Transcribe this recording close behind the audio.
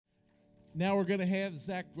Now we're going to have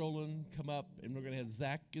Zach Rowland come up, and we're going to have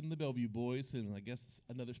Zach and the Bellevue Boys, and I guess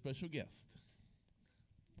another special guest.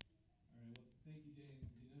 Thank you, James.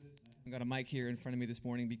 Did you notice I've got a mic here in front of me this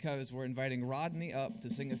morning because we're inviting Rodney up to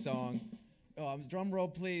sing a song. Oh, drum roll,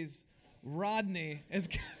 please. Rodney is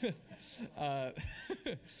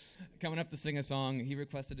coming up to sing a song. He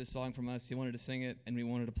requested a song from us. He wanted to sing it, and we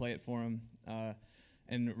wanted to play it for him.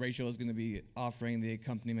 And Rachel is going to be offering the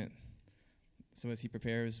accompaniment. So as he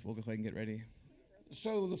prepares, we'll go ahead and get ready.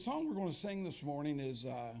 So the song we're going to sing this morning is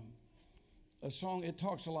a song. It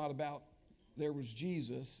talks a lot about there was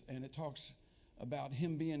Jesus, and it talks about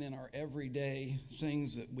him being in our everyday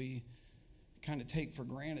things that we kind of take for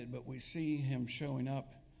granted, but we see him showing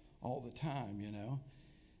up all the time, you know,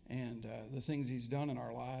 and the things he's done in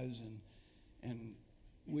our lives. And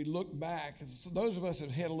we look back, so those of us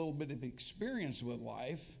that had a little bit of experience with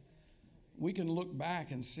life, we can look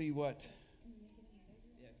back and see what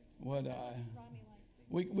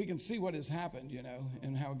we can see what has happened, you know,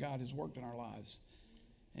 and how God has worked in our lives.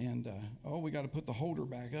 And we got to put the holder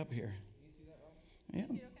back up here. Yeah,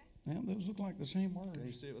 yeah, those look like the same words. Can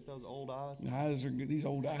you see it with those old eyes? Eyes are good. These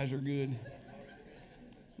old eyes are good.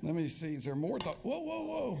 Let me see. Is there more?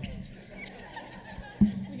 Whoa!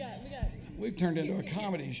 We got. We've turned into a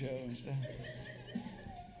comedy show and stuff.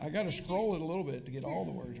 I got to scroll it a little bit to get all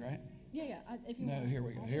the words right. Yeah. If you No, want. here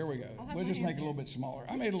we go. Here we go. We'll just make it a little bit smaller.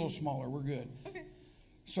 I made it a little smaller. We're good. Okay.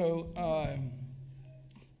 So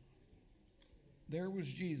there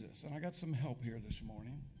was Jesus, and I got some help here this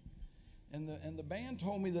morning. And the band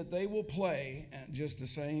told me that they will play just the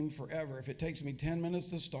same forever. If it takes me 10 minutes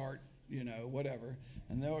to start, you know, whatever.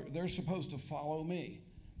 And they're supposed to follow me,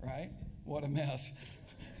 right? What a mess.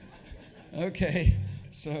 Okay,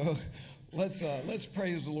 so let's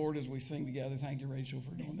praise the Lord as we sing together. Thank you, Rachel,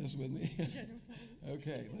 for doing this with me.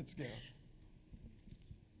 Okay, let's go.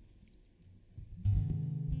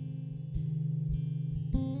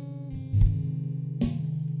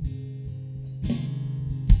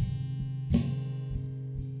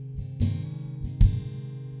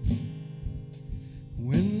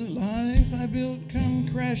 When the life I built come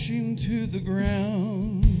crashing to the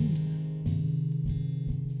ground,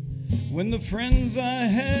 when the friends I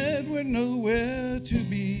had were nowhere to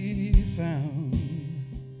be found,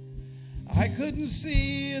 I couldn't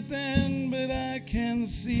see it then, but I can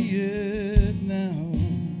see it now.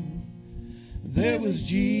 There was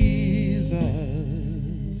Jesus.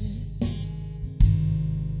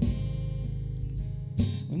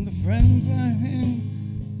 When the friends I had,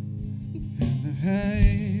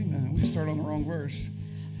 hey, we start on the wrong verse.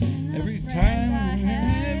 Every time I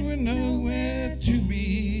had were nowhere to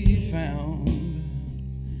be found.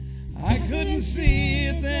 I couldn't see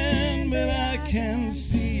it then, but I can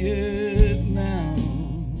see it now.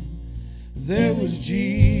 There was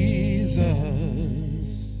Jesus.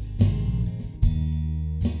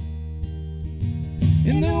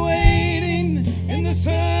 In the waiting, in the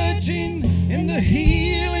searching, in the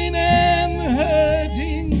healing and the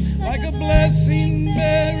hurting, like a blessing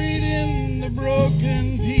buried in the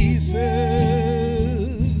broken pieces.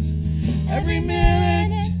 Every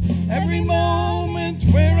minute, every moment,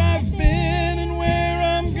 where I've been and where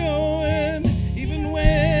I'm going, even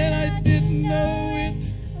when I didn't know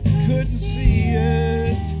it, couldn't see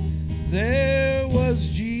it, there was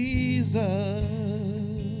Jesus.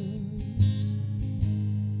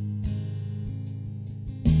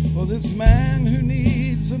 For this man who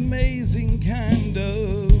needs amazing kind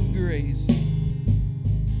of grace,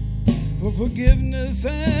 for forgiveness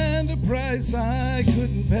and a price I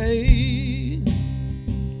couldn't pay.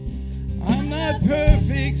 I'm not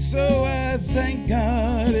perfect, so I thank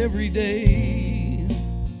God every day.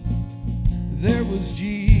 There was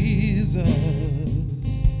Jesus.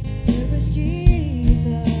 There was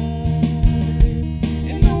Jesus.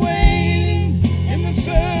 In the waiting, in the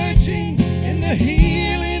searching, in the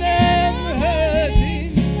healing and the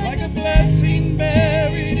hurting, like a blessing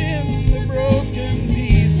buried in the broken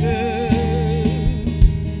pieces.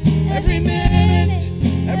 Every minute,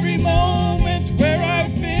 every moment, where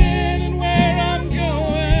I've been and where I'm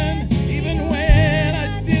going, even when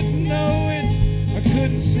I didn't know it, I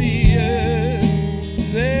couldn't see it,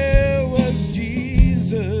 there was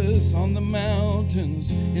Jesus. On the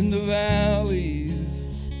mountains, in the valleys,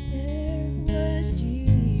 There was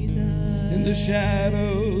Jesus. in the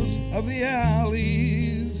shadows of the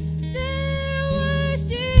alleys, There was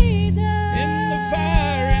Jesus. in the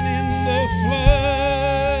fire and in the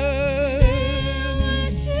flood. There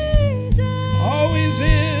was Jesus. Always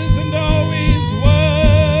is and always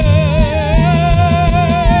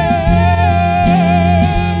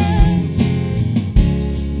was.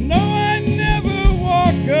 No, I never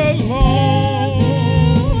walk alone.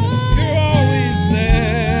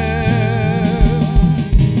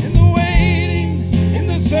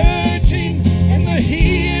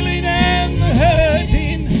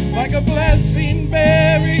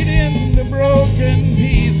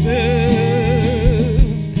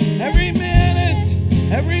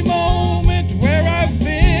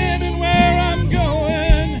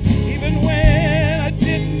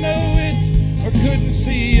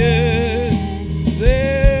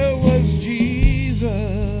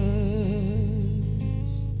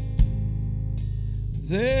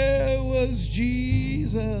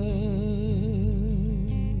 Jesus.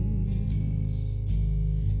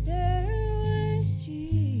 There was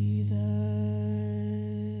Jesus.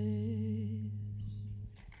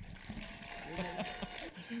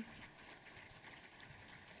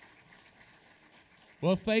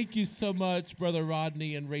 Well, thank you so much, Brother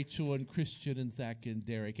Rodney and Rachel and Christian and Zach and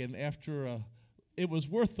Derek. And after, it was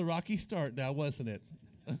worth the rocky start now, wasn't it?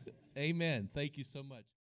 Amen. Thank you so much.